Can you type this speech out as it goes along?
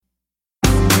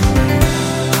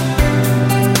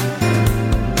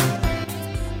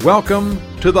Welcome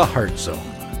to the Heart Zone,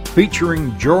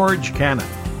 featuring George Cannon.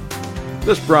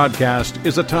 This broadcast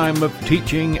is a time of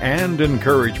teaching and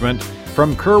encouragement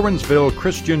from Curwensville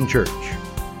Christian Church.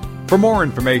 For more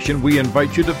information, we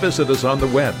invite you to visit us on the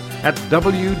web at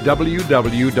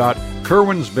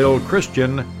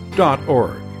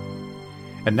www.curwensvillechristian.org.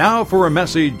 And now for a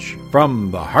message from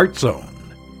the Heart Zone.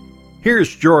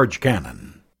 Here's George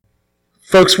Cannon.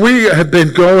 Folks, we have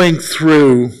been going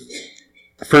through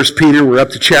 1 Peter. We're up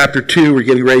to chapter 2. We're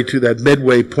getting ready to that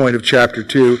midway point of chapter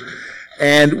 2.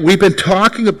 And we've been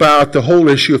talking about the whole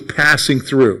issue of passing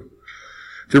through.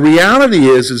 The reality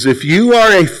is if you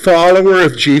are a follower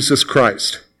of Jesus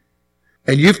Christ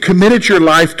and you've committed your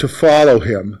life to follow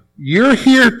him, you're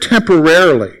here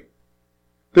temporarily.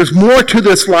 There's more to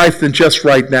this life than just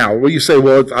right now. Well, you say,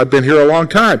 well, I've been here a long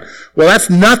time. Well,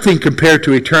 that's nothing compared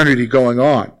to eternity going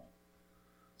on.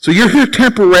 So you're here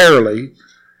temporarily,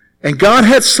 and God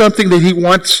has something that he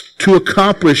wants to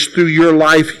accomplish through your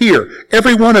life here.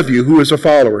 Every one of you who is a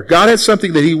follower, God has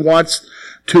something that he wants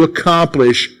to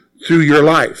accomplish through your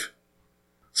life.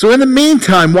 So in the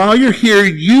meantime, while you're here,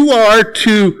 you are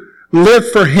to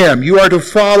live for him. You are to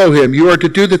follow him. You are to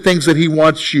do the things that he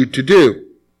wants you to do.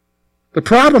 The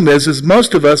problem is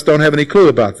most of us don't have any clue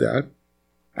about that.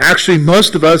 Actually,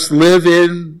 most of us live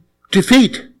in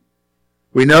defeat.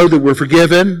 We know that we're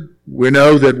forgiven. We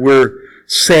know that we're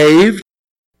saved.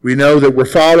 We know that we're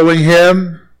following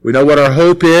him. We know what our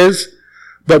hope is.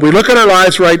 But we look at our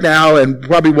lives right now, and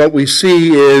probably what we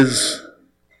see is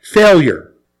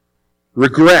failure,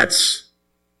 regrets,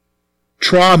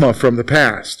 trauma from the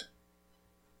past,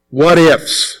 what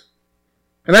ifs.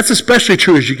 And that's especially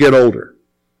true as you get older.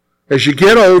 As you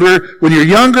get older, when you're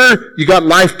younger, you got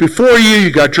life before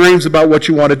you got dreams about what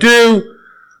you want to do.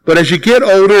 But as you get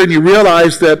older and you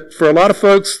realize that for a lot of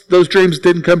folks, those dreams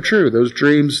didn't come true. Those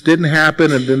dreams didn't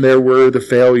happen, and then there were the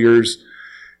failures,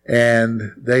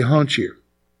 and they haunt you.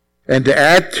 And to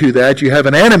add to that, you have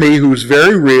an enemy who's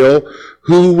very real,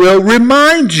 who will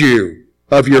remind you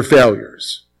of your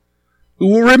failures, who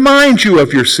will remind you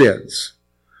of your sins,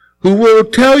 who will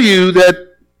tell you that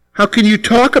how can you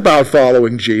talk about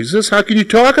following Jesus? How can you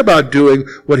talk about doing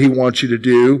what he wants you to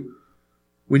do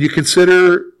when you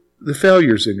consider the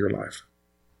failures in your life?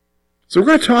 So we're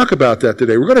going to talk about that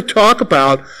today. We're going to talk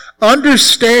about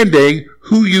understanding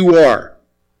who you are.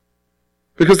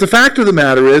 Because the fact of the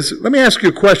matter is, let me ask you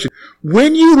a question.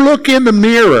 When you look in the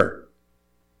mirror,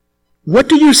 what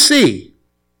do you see?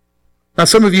 Now,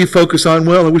 some of you focus on,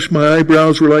 well, I wish my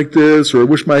eyebrows were like this, or I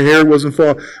wish my hair wasn't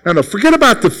falling. No, forget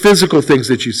about the physical things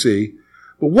that you see.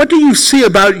 But what do you see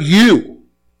about you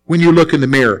when you look in the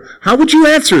mirror? How would you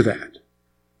answer that?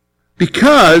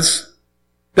 Because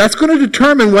that's going to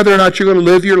determine whether or not you're going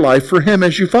to live your life for him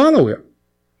as you follow him.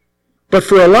 But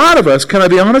for a lot of us, can I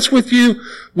be honest with you,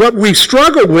 what we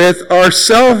struggle with are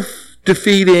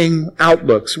self-defeating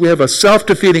outlooks. We have a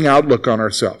self-defeating outlook on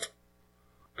ourselves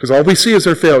because all we see is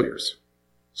our failures.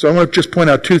 So I want to just point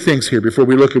out two things here before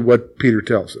we look at what Peter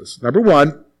tells us. Number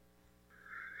one,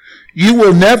 you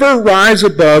will never rise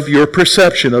above your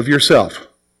perception of yourself.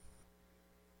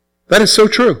 That is so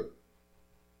true.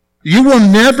 You will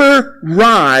never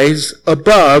rise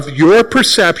above your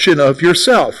perception of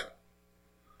yourself.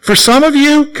 For some of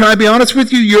you, can I be honest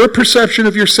with you, your perception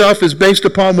of yourself is based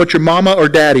upon what your mama or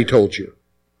daddy told you,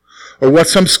 or what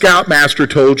some scoutmaster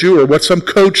told you, or what some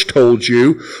coach told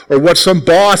you, or what some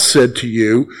boss said to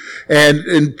you,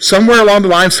 and somewhere along the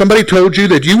line somebody told you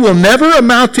that you will never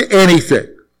amount to anything.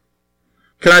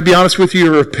 Can I be honest with you,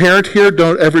 you're a parent here,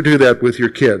 don't ever do that with your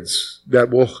kids.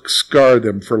 That will scar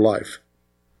them for life.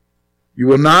 You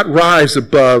will not rise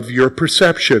above your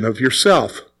perception of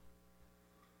yourself.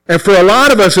 And for a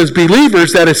lot of us as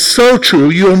believers, that is so true.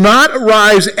 You will not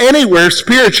rise anywhere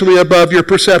spiritually above your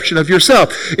perception of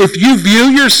yourself. If you view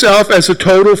yourself as a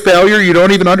total failure, you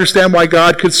don't even understand why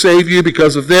God could save you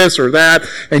because of this or that,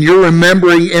 and you're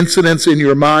remembering incidents in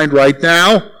your mind right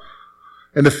now,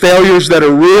 and the failures that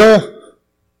are real,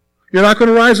 you're not going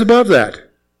to rise above that.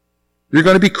 You're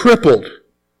going to be crippled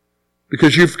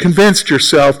because you've convinced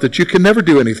yourself that you can never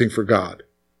do anything for God.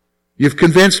 You've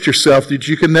convinced yourself that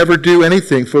you can never do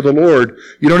anything for the Lord.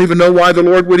 You don't even know why the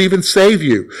Lord would even save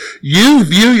you. You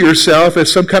view yourself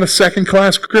as some kind of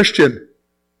second-class Christian.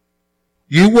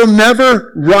 You will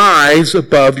never rise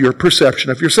above your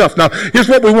perception of yourself. Now, here's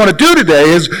what we want to do today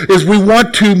is we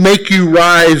want to make you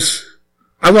rise.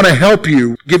 I want to help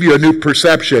you, give you a new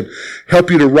perception,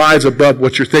 help you to rise above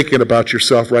what you're thinking about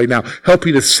yourself right now, help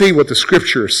you to see what the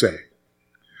Scriptures say.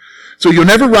 So you'll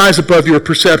never rise above your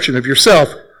perception of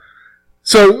yourself.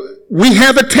 So we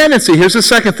have a tendency, here's the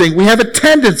second thing, we have a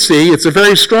tendency, it's a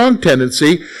very strong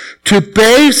tendency, to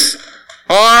base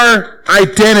our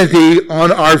identity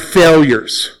on our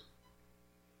failures.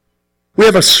 We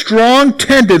have a strong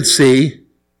tendency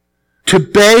to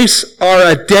base our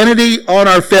identity on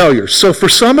our failures. So for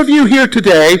some of you here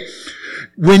today,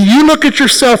 when you look at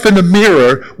yourself in the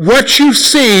mirror, what you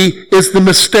see is the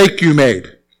mistake you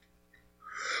made.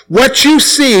 What you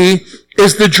see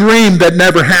is the dream that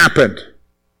never happened.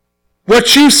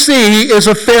 What you see is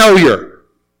a failure.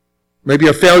 Maybe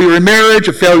a failure in marriage,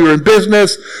 a failure in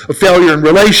business, a failure in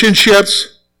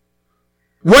relationships.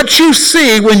 What you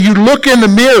see when you look in the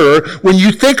mirror, when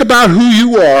you think about who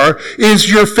you are,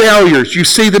 is your failures. You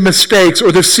see the mistakes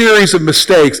or the series of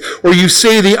mistakes, or you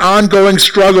see the ongoing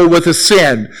struggle with a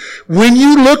sin. When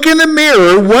you look in the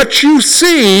mirror, what you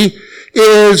see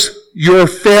is your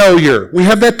failure. We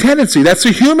have that tendency. That's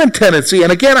a human tendency.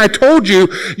 And again, I told you,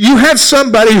 you have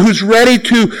somebody who's ready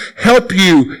to help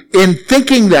you in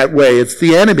thinking that way. It's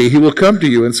the enemy. He will come to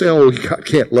you and say, oh, God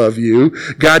can't love you.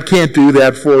 God can't do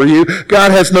that for you.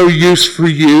 God has no use for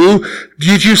you.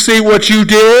 Did you see what you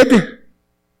did?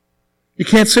 You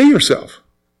can't see yourself.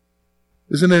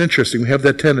 Isn't it interesting? We have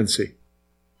that tendency.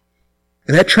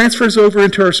 And that transfers over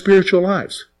into our spiritual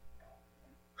lives.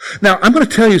 Now, I'm going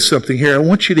to tell you something here. I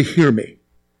want you to hear me.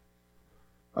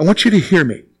 I want you to hear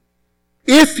me.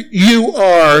 If you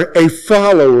are a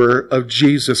follower of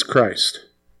Jesus Christ,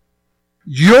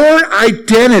 your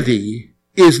identity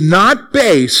is not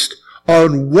based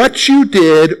on what you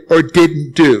did or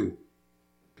didn't do.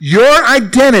 Your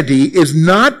identity is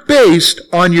not based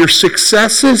on your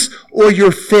successes or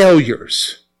your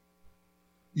failures.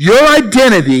 Your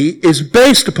identity is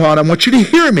based upon, I want you to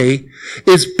hear me,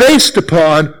 is based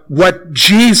upon what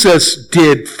Jesus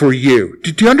did for you.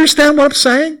 Do you understand what I'm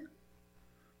saying?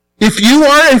 If you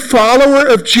are a follower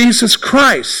of Jesus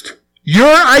Christ,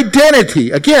 your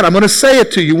identity, again, I'm going to say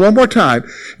it to you one more time.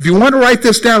 If you want to write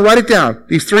this down, write it down,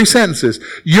 these 3 sentences.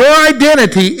 Your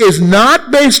identity is not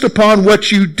based upon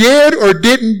what you did or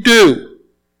didn't do.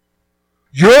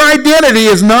 Your identity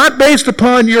is not based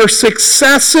upon your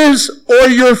successes or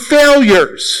your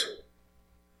failures.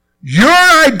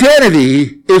 Your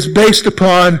identity is based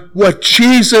upon what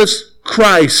Jesus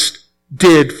Christ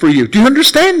did for you. Do you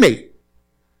understand me?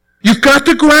 You've got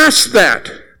to grasp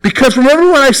that. Because remember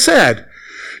what I said.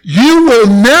 You will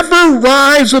never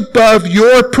rise above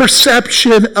your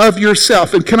perception of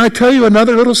yourself. And can I tell you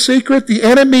another little secret? The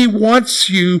enemy wants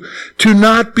you to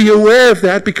not be aware of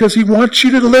that because he wants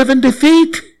you to live in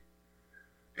defeat.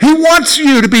 He wants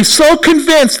you to be so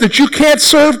convinced that you can't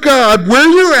serve God where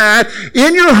you're at,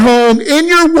 in your home, in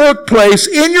your workplace,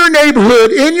 in your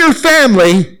neighborhood, in your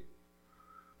family,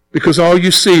 because all you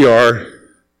see are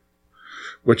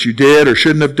what you did or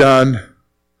shouldn't have done,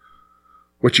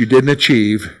 what you didn't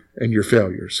achieve, and your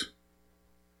failures.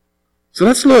 So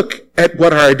let's look at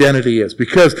what our identity is,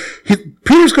 because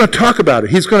Peter's going to talk about it.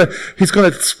 He's going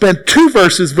to spend 2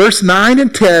 verses, verse 9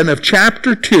 and 10 of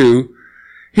chapter 2.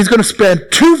 He's going to spend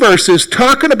 2 verses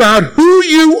talking about who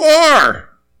you are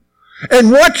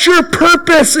and what your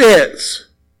purpose is.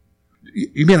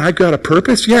 You mean I've got a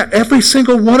purpose? Yeah, every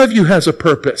single one of you has a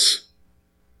purpose.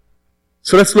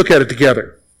 So let's look at it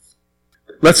together.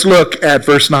 Let's look at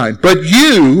verse 9. But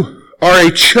you are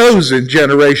a chosen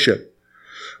generation,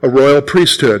 a royal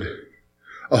priesthood,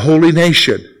 a holy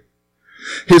nation,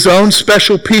 his own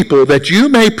special people, that you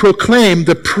may proclaim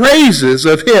the praises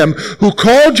of him who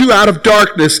called you out of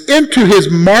darkness into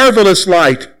his marvelous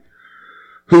light,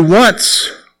 who once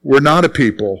were not a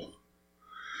people,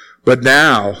 but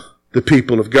now the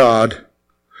people of God,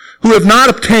 who have not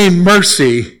obtained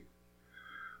mercy,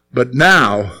 but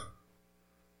now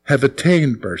have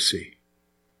attained mercy.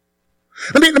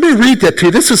 Let me read that to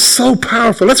you. This is so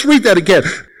powerful. Let's read that again.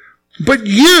 But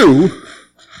you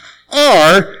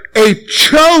are a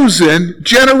chosen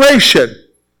generation,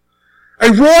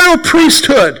 a royal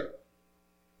priesthood,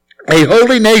 a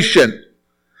holy nation,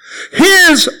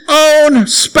 his own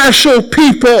special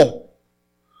people,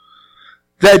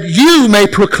 that you may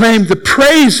proclaim the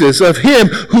praises of him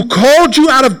who called you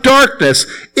out of darkness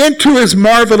into his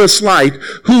marvelous light,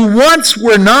 who once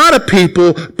were not a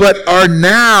people, but are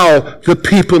now the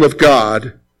people of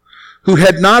God, who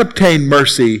had not obtained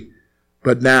mercy,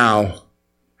 but now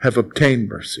have obtained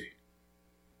mercy.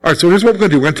 All right, so here's what we're going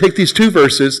to do. We're going to take these 2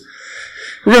 verses.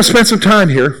 We're going to spend some time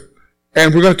here,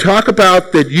 and we're going to talk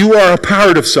about that you are a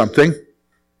part of something.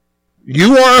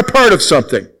 You are a part of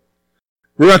something.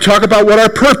 We're going to talk about what our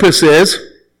purpose is,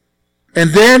 and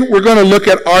then we're going to look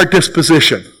at our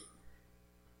disposition.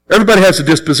 Everybody has a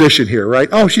disposition here, right?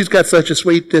 Oh, she's got such a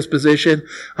sweet disposition.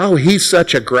 Oh, he's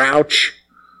such a grouch.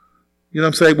 You know what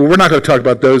I'm saying? Well, we're not going to talk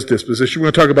about those dispositions.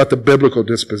 We're going to talk about the biblical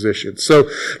dispositions. So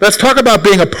let's talk about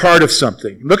being a part of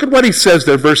something. Look at what he says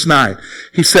there, verse 9.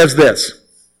 He says this,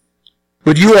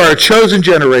 "But you are a chosen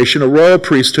generation, a royal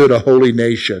priesthood, a holy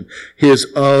nation, his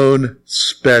own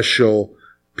special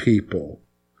people."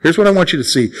 Here's what I want you to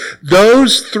see.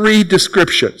 Those three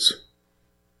descriptions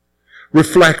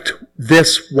reflect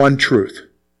this one truth.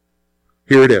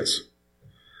 Here it is.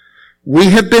 We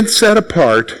have been set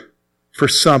apart for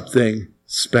something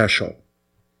special.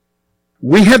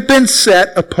 We have been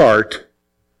set apart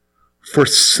for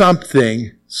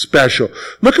something special.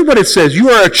 Look at what it says. You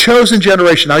are a chosen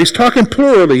generation. Now, he's talking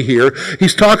plurally here.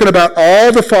 He's talking about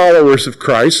all the followers of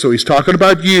Christ. So he's talking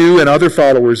about you and other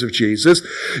followers of Jesus.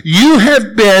 You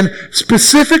have been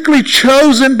specifically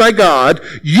chosen by God.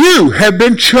 You have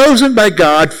been chosen by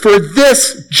God for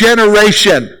this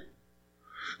generation.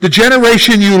 The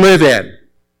generation you live in.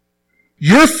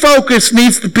 Your focus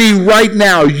needs to be right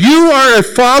now. You are a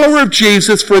follower of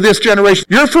Jesus for this generation.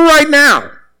 You're for right now.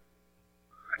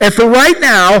 And for right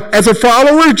now, as a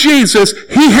follower of Jesus,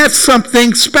 he has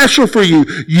something special for you.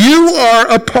 You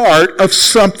are a part of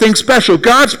something special.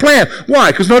 God's plan.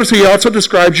 Why? Because notice he also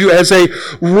describes you as a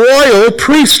royal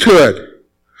priesthood.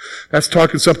 That's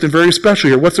talking something very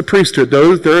special here. What's a priesthood?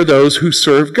 There are those who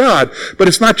serve God. But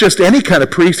it's not just any kind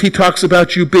of priest. He talks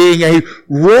about you being a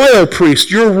royal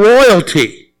priest. You're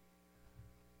royalty.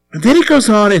 And then he goes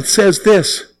on and says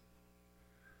this.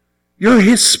 You're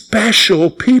his special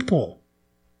people.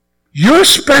 You're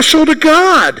special to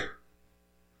God.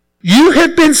 You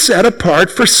have been set apart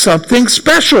for something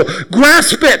special.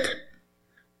 Grasp it.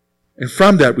 And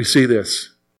from that we see this.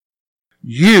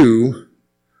 You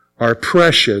are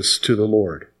precious to the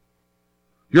Lord.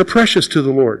 You're precious to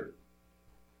the Lord.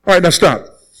 All right, now stop.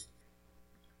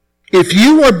 If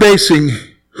you are basing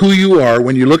who you are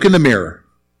when you look in the mirror,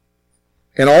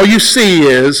 and all you see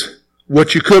is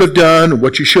what you could have done,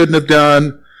 what you shouldn't have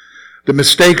done, the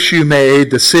mistakes you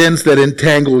made, the sins that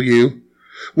entangle you,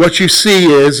 what you see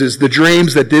is the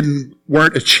dreams that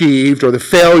weren't achieved or the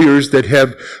failures that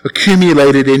have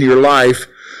accumulated in your life,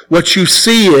 what you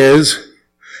see is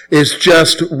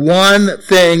just one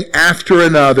thing after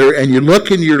another, and you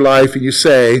look in your life and you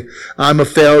say, I'm a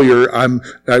failure,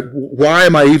 why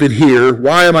am I even here?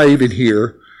 Why am I even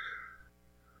here?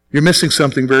 You're missing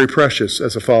something very precious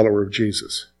as a follower of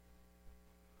Jesus.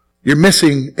 You're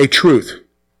missing a truth.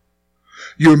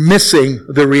 You're missing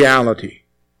the reality.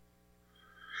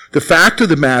 The fact of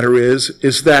the matter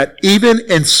is that even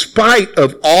in spite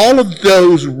of all of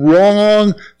those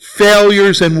wrong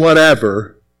failures and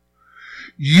whatever,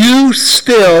 you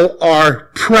still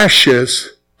are precious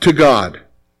to God. Do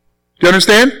you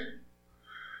understand?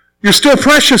 You're still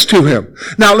precious to him.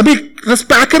 Now, let's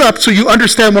back it up so you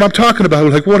understand what I'm talking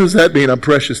about. Like, what does that mean, I'm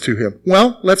precious to him?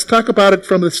 Well, let's talk about it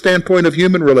from the standpoint of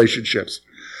human relationships.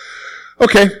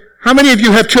 Okay, how many of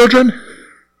you have children?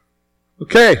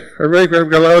 Okay, everybody,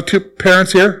 we've got a lot of two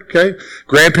parents here, okay?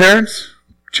 Grandparents,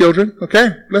 children,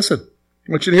 okay? Listen,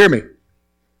 I want you to hear me.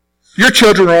 Your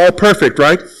children are all perfect,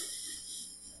 right?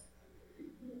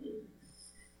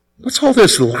 What's all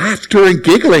this laughter and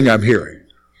giggling I'm hearing?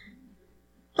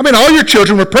 I mean, all your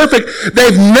children were perfect.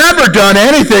 They've never done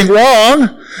anything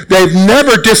wrong. They've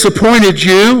never disappointed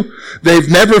you. They've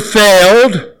never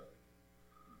failed.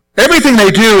 Everything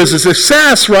they do is a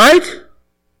success, right?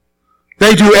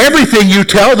 They do everything you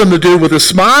tell them to do with a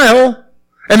smile.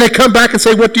 And they come back and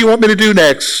say, what do you want me to do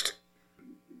next?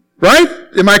 Right?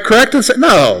 Am I correct in saying,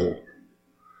 no.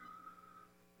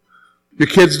 Your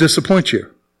kids disappoint you.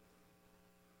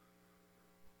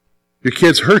 Your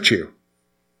kids hurt you.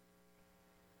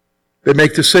 They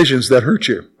make decisions that hurt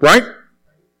you, right?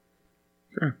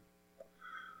 Sure.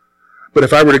 But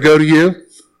if I were to go to you,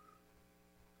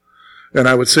 and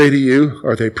I would say to you,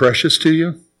 are they precious to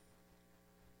you?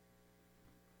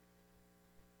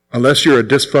 Unless you're a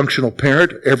dysfunctional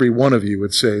parent, every one of you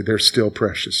would say, they're still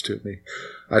precious to me.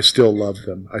 I still love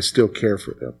them. I still care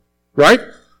for them. Right?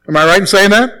 Am I right in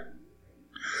saying that?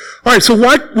 All right, so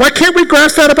why can't we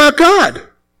grasp that about God?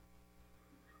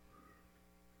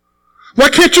 Why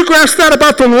can't you grasp that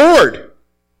about the Lord?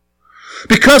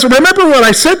 Because remember what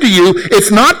I said to you,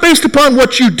 it's not based upon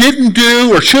what you didn't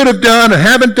do or should have done or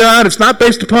haven't done. It's not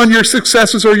based upon your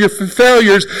successes or your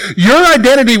failures. Your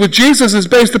identity with Jesus is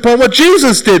based upon what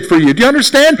Jesus did for you. Do you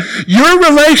understand? Your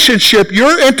relationship,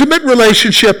 your intimate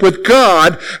relationship with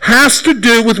God has to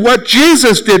do with what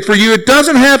Jesus did for you. It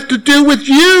doesn't have to do with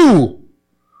you.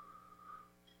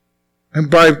 And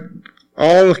by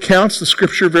all accounts, the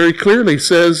Scripture very clearly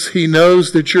says he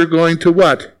knows that you're going to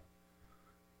what?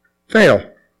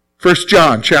 Fail. 1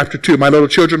 John chapter 2, my little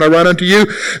children, I write unto you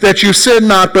that you sin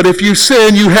not, but if you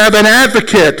sin, you have an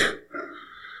advocate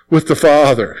with the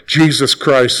Father, Jesus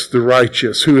Christ the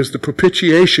righteous, who is the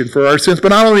propitiation for our sins, but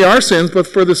not only our sins, but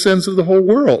for the sins of the whole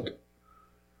world.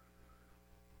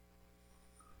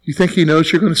 You think he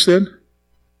knows you're going to sin?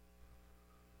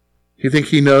 You think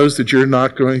he knows that you're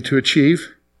not going to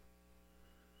achieve?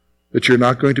 That you're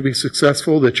not going to be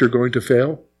successful? That you're going to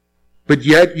fail? But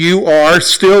yet you are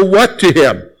still what to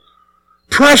him?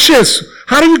 Precious.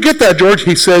 How do you get that, George?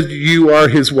 He said you are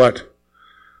his what?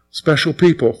 Special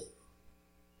people.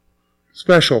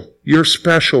 Special. You're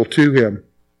special to him.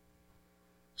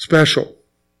 Special.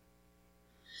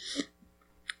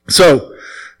 So,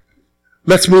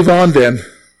 let's move on then.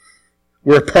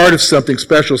 We're a part of something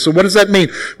special. So what does that mean?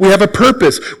 We have a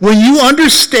purpose. When you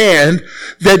understand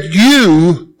that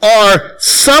you are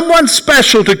someone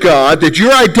special to God, that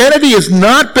your identity is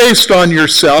not based on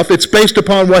yourself, it's based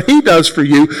upon what he does for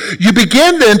you, you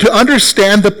begin then to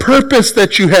understand the purpose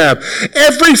that you have.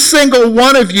 Every single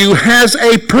one of you has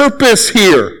a purpose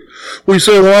here. We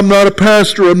say, well, I'm not a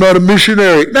pastor, I'm not a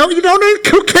missionary. No, you don't.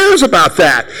 Who cares about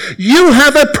that? You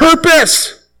have a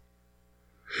purpose.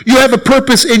 You have a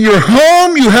purpose in your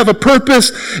home. You have a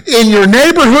purpose in your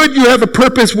neighborhood. You have a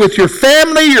purpose with your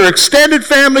family, your extended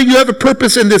family. You have a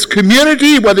purpose in this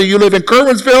community, whether you live in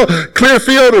Curwensville,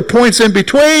 Clearfield, or points in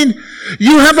between.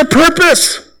 You have a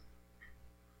purpose.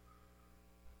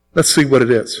 Let's see what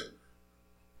it is.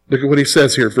 Look at what he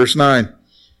says here, verse 9.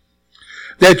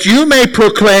 That you may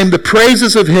proclaim the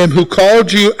praises of him who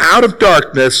called you out of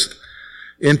darkness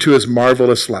into his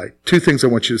marvelous light. Two things I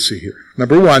want you to see here.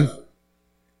 Number one,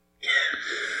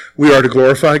 we are to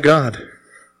glorify God.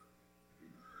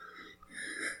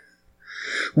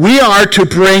 We are to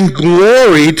bring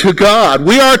glory to God.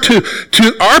 We are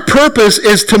our purpose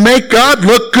is to make God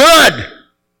look good.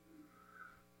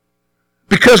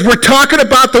 Because we're talking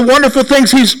about the wonderful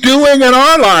things he's doing in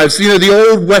our lives. You know, the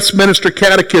old Westminster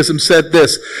Catechism said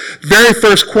this. Very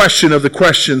first question of the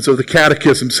questions of the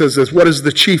Catechism says this: what is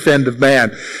the chief end of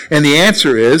man? And the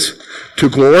answer is to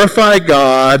glorify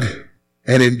God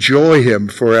and enjoy him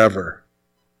forever.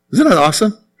 Isn't that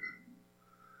awesome?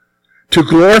 To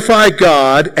glorify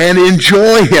God and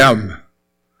enjoy him.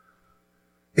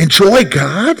 Enjoy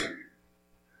God?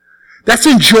 That's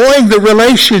enjoying the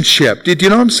relationship. Do you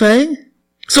know what I'm saying?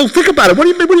 So think about it. What do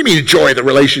you mean enjoy the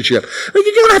relationship?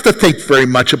 You don't have to think very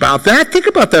much about that. Think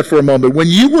about that for a moment. When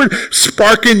you were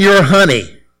sparking your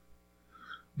honey,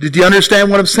 did you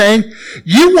understand what I'm saying?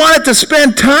 You wanted to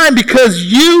spend time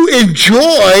because you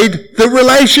enjoyed the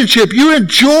relationship. You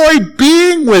enjoyed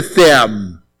being with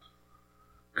them.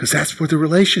 Because that's where the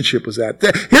relationship was at.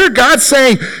 Here God's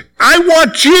saying, I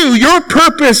want you, your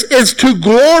purpose is to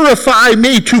glorify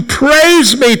me, to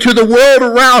praise me to the world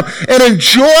around, and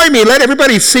enjoy me. Let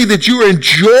everybody see that you are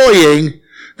enjoying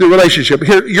the relationship.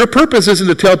 Here, your purpose isn't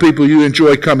to tell people you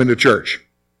enjoy coming to church.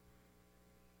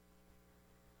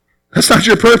 That's not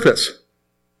your purpose.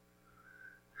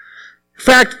 In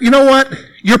fact, you know what?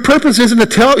 Your purpose isn't to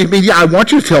tell, I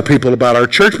want you to tell people about our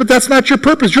church, but that's not your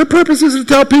purpose. Your purpose is to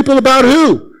tell people about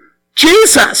who?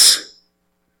 Jesus.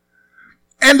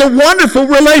 And the wonderful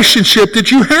relationship that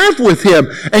you have with him.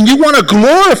 And you want to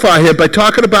glorify him by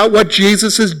talking about what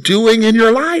Jesus is doing in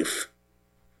your life.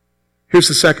 Here's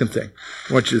the second thing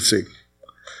I want you to see.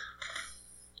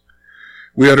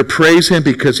 We are to praise him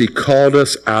because he called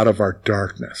us out of our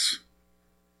darkness.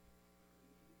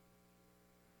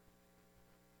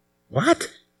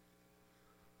 What?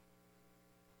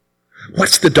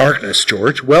 What's the darkness,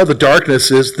 George? Well, the darkness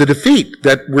is the defeat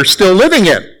that we're still living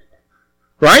in.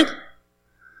 Right?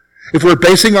 If we're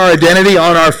basing our identity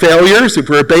on our failures, if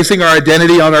we're basing our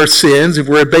identity on our sins, if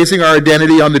we're basing our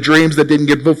identity on the dreams that didn't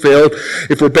get fulfilled,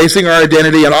 if we're basing our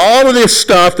identity on all of this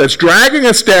stuff that's dragging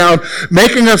us down,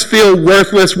 making us feel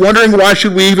worthless, wondering why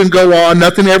should we even go on,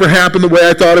 nothing ever happened the way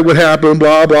I thought it would happen,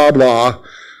 blah, blah, blah.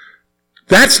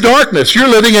 That's darkness. You're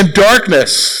living in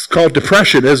darkness. It's called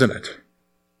depression, isn't it?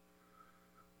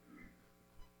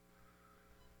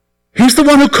 He's the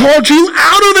one who called you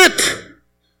out of it.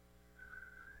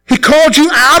 He called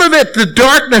you out of it, the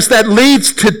darkness that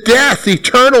leads to death,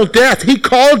 eternal death. He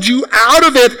called you out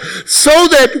of it so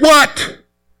that what?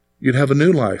 You'd have a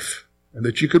new life and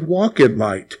that you could walk in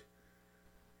light.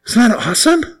 Isn't that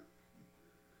awesome?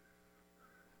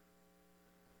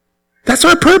 That's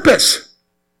our purpose.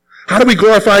 How do we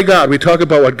glorify God? We talk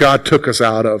about what God took us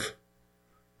out of.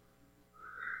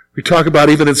 We talk about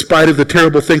even in spite of the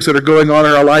terrible things that are going on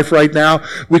in our life right now,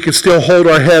 we can still hold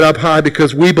our head up high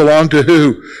because we belong to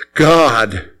who?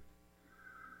 God.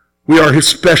 We are his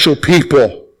special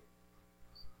people.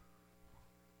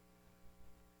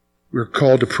 We're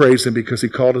called to praise him because he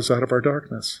called us out of our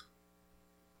darkness.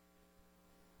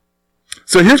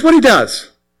 So here's what he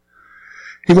does.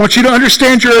 He wants you to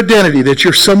understand your identity, that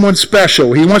you're someone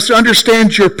special. He wants to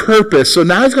understand your purpose. So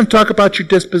now he's going to talk about your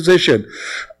disposition.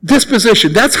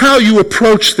 Disposition, that's how you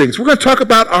approach things. We're going to talk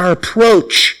about our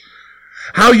approach.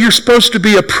 How you're supposed to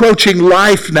be approaching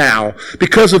life now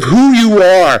because of who you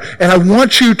are. And I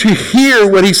want you to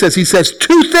hear what he says. He says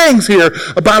two things here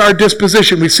about our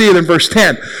disposition. We see it in verse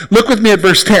 10. Look with me at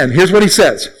verse 10. Here's what he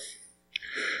says.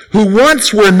 Who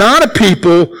once were not a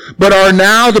people, but are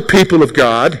now the people of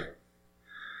God,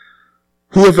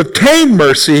 who have obtained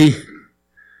mercy,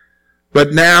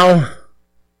 but now,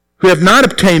 who have not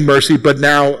obtained mercy, but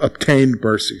now obtained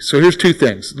mercy. So here's two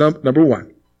things. Number one.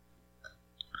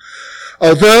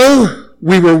 Although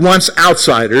we were once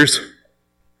outsiders,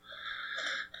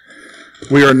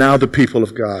 we are now the people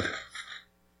of God.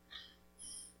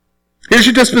 Here's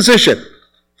your disposition.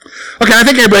 Okay, I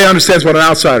think everybody understands what an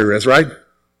outsider is, right?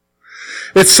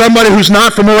 It's somebody who's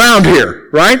not from around here,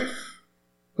 right?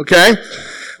 Okay?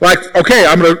 Like, okay,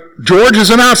 George is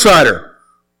an outsider.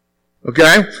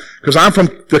 Okay? Because I'm from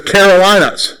the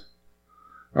Carolinas.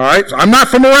 All right? So I'm not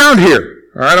from around here.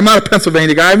 All right, I'm not a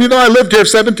Pennsylvania guy. Even though I lived here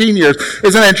 17 years,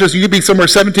 isn't that interesting? You could be somewhere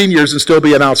 17 years and still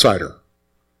be an outsider.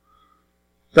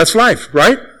 That's life,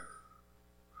 right?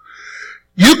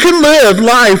 You can live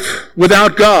life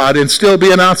without God and still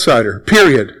be an outsider,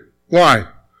 period. Why?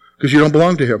 Because you don't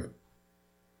belong to him.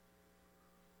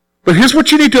 But here's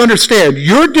what you need to understand.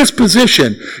 Your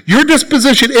disposition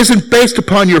isn't based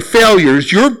upon your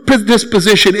failures. Your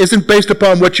disposition isn't based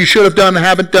upon what you should have done and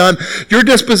haven't done. Your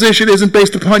disposition isn't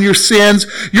based upon your sins.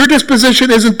 Your disposition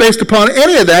isn't based upon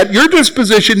any of that. Your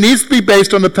disposition needs to be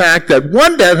based on the fact that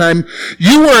one time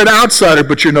you were an outsider,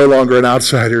 but you're no longer an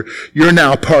outsider. You're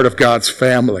now part of God's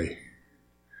family.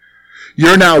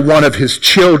 You're now one of his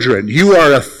children. You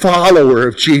are a follower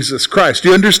of Jesus Christ. Do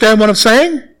you understand what I'm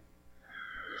saying?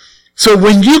 So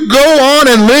when you go on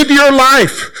and live your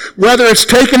life, whether it's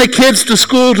taking the kids to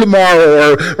school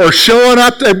tomorrow or showing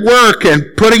up at work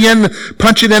and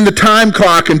punching in the time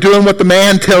clock and doing what the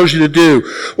man tells you to do,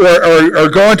 or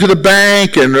going to the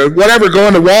bank and whatever,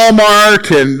 going to Walmart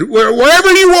and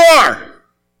wherever you are,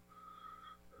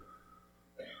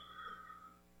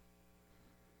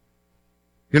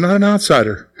 you're not an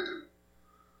outsider.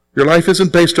 Your life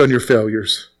isn't based on your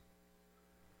failures.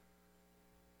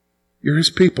 You're his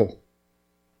people.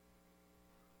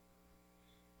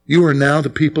 You are now the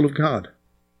people of God.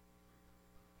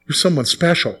 You're someone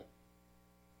special.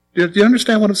 Do you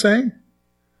understand what I'm saying?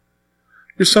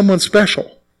 You're someone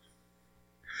special.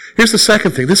 Here's the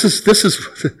second thing. This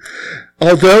is,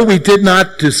 although we did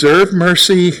not deserve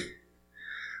mercy,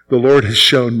 the Lord has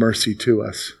shown mercy to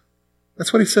us.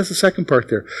 That's what he says the second part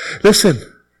there. Listen.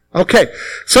 Okay,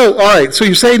 so, all right, so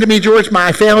you're saying to me, George,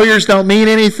 my failures don't mean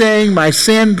anything, my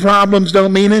sin problems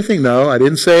don't mean anything? No, I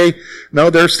didn't say, no,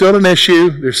 there's still an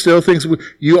issue, there's still things,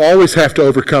 you always have to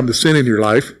overcome the sin in your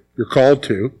life, you're called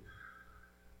to.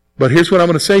 But here's what I'm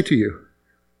going to say to you.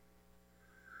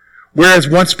 Whereas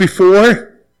once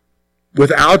before,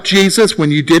 without Jesus,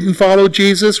 when you didn't follow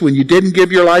Jesus, when you didn't give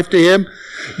your life to him,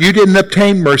 you didn't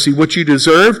obtain mercy. What you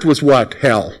deserved was what?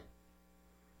 Hell.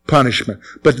 Punishment.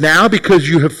 But now, because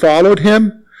you have followed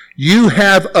him, you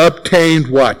have obtained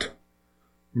what?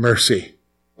 Mercy.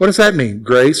 What does that mean?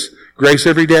 Grace. Grace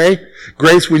every day.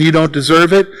 Grace when you don't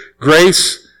deserve it.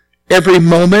 Grace every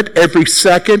moment, every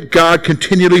second. God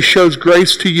continually shows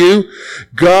grace to you.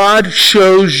 God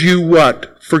shows you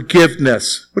what?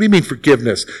 Forgiveness. What do you mean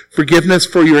forgiveness? Forgiveness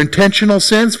for your intentional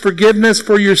sins. Forgiveness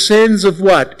for your sins of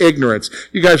what? Ignorance.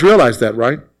 You guys realize that,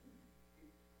 right?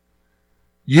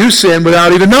 You sin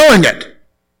without even knowing it.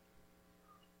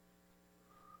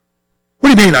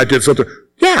 What do you mean I did something?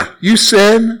 Yeah, you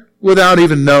sin without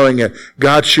even knowing it.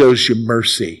 God shows you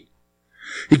mercy.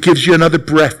 He gives you another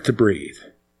breath to breathe.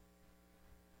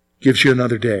 Gives you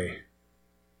another day.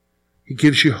 He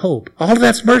gives you hope. All of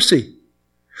that's mercy.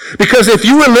 Because if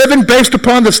you were living based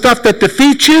upon the stuff that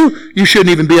defeats you, you shouldn't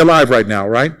even be alive right now,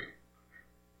 right?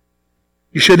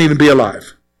 You shouldn't even be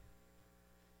alive.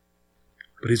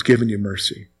 But he's given you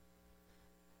mercy.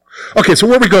 Okay, so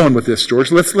where are we going with this,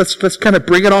 George? Let's kind of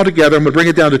bring it all together. I'm going to bring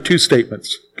it down to two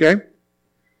statements, okay?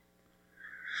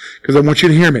 Because I want you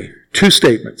to hear me. Two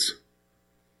statements.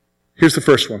 Here's the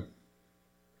first one.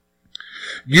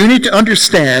 You need to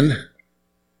understand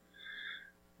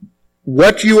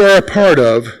what you are a part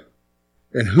of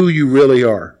and who you really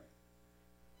are.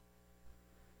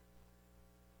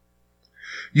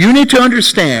 You need to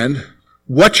understand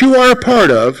what you are a part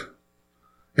of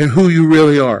and who you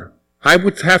really are. I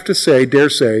would have to say, dare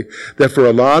say, that for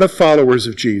a lot of followers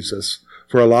of Jesus,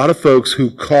 for a lot of folks who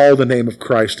call the name of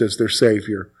Christ as their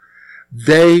Savior,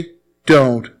 they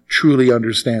don't truly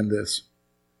understand this.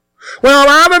 Well,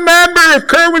 I'm a member of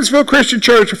Curwensville Christian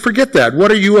Church. Forget that.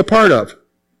 What are you a part of?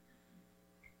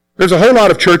 There's a whole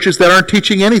lot of churches that aren't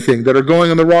teaching anything, that are going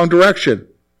in the wrong direction.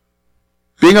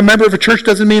 Being a member of a church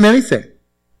doesn't mean anything.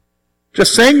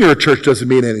 Just saying you're a church doesn't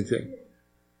mean anything.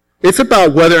 It's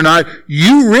about whether or not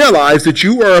you realize that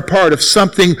you are a part of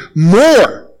something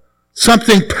more,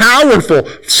 something powerful,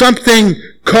 something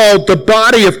called the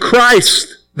body of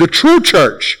Christ, the true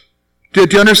church. Do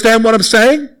you understand what I'm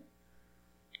saying?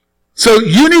 So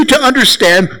you need to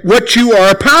understand what you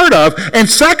are a part of. And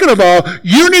second of all,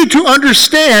 you need to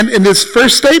understand, in this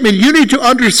first statement, you need to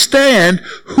understand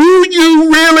who you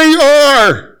really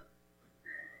are.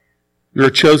 You're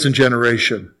a chosen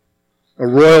generation, a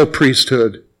royal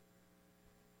priesthood,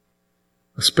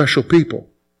 a special people.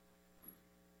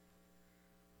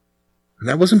 And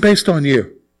that wasn't based on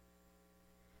you.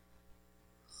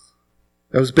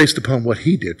 That was based upon what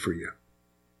he did for you.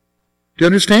 Do you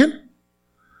understand?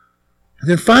 And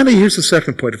then finally, here's the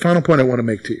second point, the final point I want to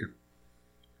make to you.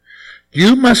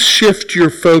 You must shift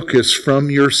your focus from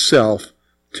yourself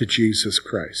to Jesus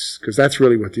Christ, because that's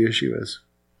really what the issue is.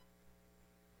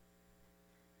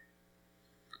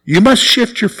 You must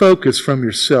shift your focus from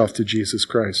yourself to Jesus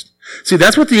Christ. See,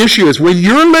 that's what the issue is. When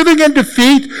you're living in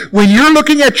defeat, when you're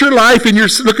looking at your life and you're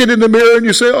looking in the mirror and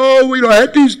you say, oh, I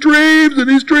had these dreams and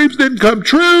these dreams didn't come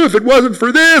true if it wasn't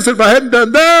for this, if I hadn't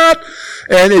done that.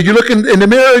 And you look in the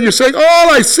mirror and you're saying,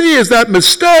 all I see is that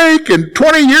mistake. And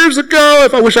 20 years ago,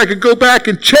 if I wish I could go back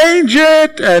and change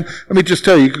it. And let me just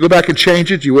tell you, you could go back and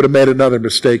change it, you would have made another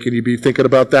mistake and you'd be thinking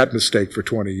about that mistake for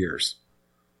 20 years.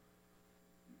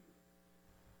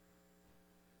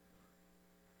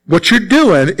 What you're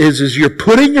doing is you're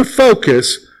putting your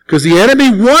focus, because the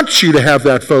enemy wants you to have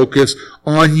that focus,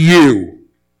 on you.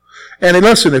 And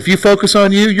listen, if you focus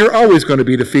on you, you're always going to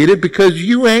be defeated because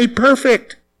you ain't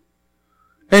perfect.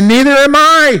 And neither am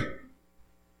I.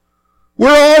 We're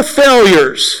all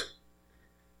failures.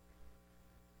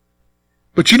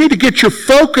 But you need to get your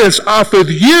focus off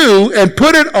of you and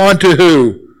put it onto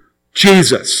who?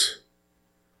 Jesus.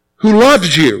 Who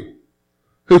loves you.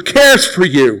 Who cares for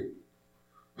you.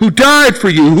 Who died for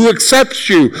you, who accepts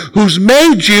you, who's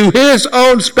made you his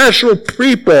own special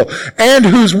people, and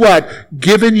who's what?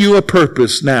 Given you a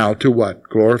purpose now to what?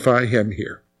 Glorify him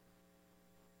here.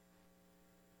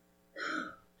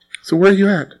 So where are you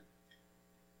at?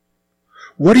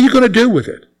 What are you going to do with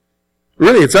it?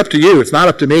 Really, it's up to you. It's not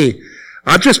up to me.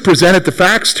 I've just presented the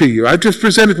facts to you. I've just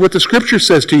presented what the Scripture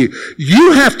says to you.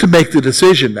 You have to make the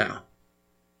decision now.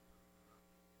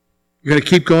 You're going to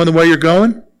keep going the way you're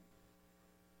going?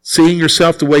 Seeing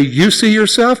yourself the way you see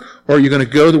yourself? Or are you going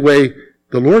to go the way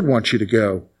the Lord wants you to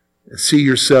go and see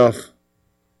yourself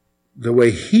the way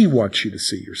he wants you to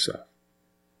see yourself?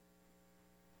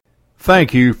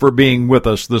 Thank you for being with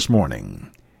us this morning.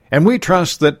 And we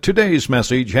trust that today's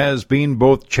message has been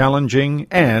both challenging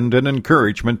and an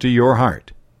encouragement to your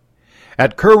heart.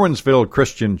 At Curwensville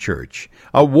Christian Church,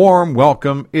 a warm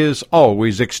welcome is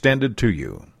always extended to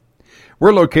you.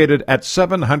 We're located at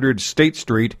 700 State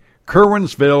Street,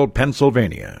 Curwensville,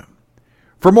 Pennsylvania.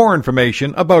 For more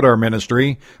information about our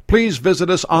ministry, please visit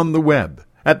us on the web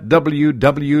at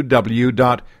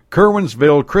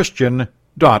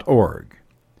www.curwensvillechristian.org.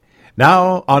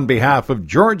 Now, on behalf of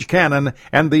George Cannon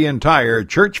and the entire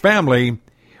church family,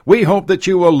 we hope that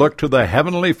you will look to the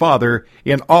Heavenly Father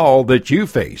in all that you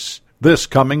face this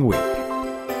coming week.